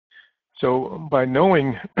So by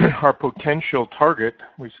knowing our potential target,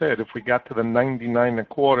 we said if we got to the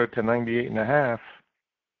 99.25 to 98.5,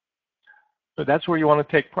 so that's where you want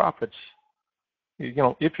to take profits, you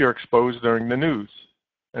know, if you're exposed during the news.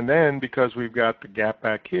 And then because we've got the gap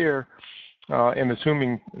back here, and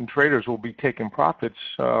assuming traders will be taking profits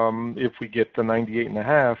if we get to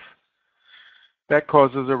 98.5, that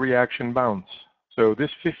causes a reaction bounce. So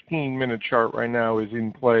this 15-minute chart right now is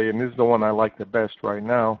in play, and this is the one I like the best right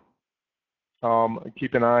now.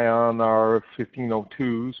 Keep an eye on our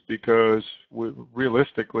 1502s because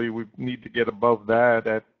realistically we need to get above that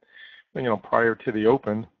at, you know, prior to the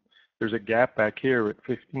open. There's a gap back here at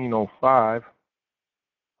 1505.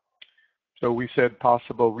 So we said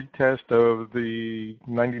possible retest of the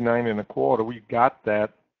 99.25. We got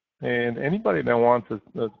that. And anybody that wants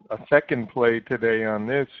a second play today on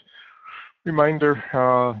this,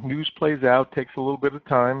 reminder, news plays out, takes a little bit of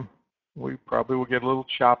time. We probably will get a little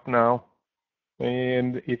chop now.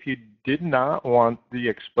 And if you did not want the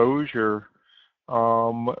exposure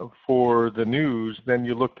for the news, then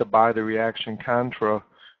you look to buy the reaction contra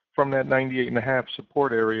from that 98.5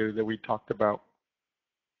 support area that we talked about.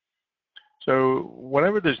 So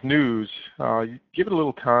whenever there's news, you give it a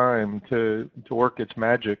little time to work its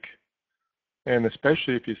magic, and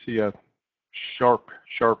especially if you see a sharp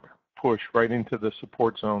push right into the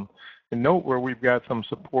support zone. And note where we've got some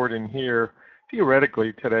support in here,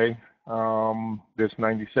 theoretically today, this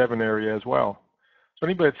 97 area as well. So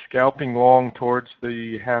anybody that's scalping long towards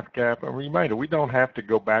the half gap, a reminder, we don't have to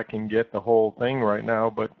go back and get the whole thing right now,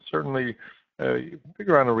 but certainly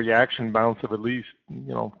figure out a reaction bounce of at least,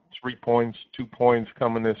 you know, 3 points, 2 points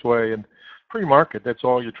coming this way. And pre-market, that's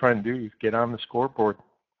all you're trying to do is get on the scoreboard,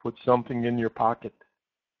 put something in your pocket.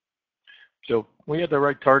 So we had the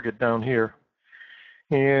right target down here.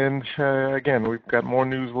 And again, we've got more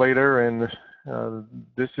news later, and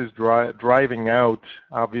this is driving out,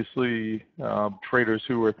 obviously, traders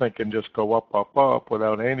who are thinking just go up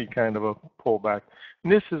without any kind of a pullback.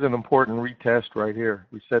 And this is an important retest right here.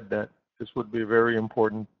 We said that this would be a very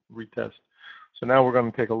important retest. So now we're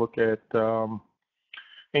going to take a look at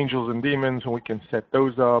angels and demons, and we can set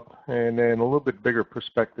those up, and then a little bit bigger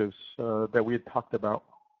perspectives that we had talked about.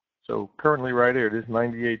 So currently right here, this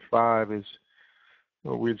 98.5 is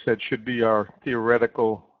what we had said should be our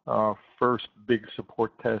theoretical first big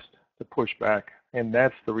support test to push back, and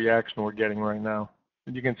that's the reaction we're getting right now,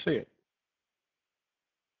 and you can see it.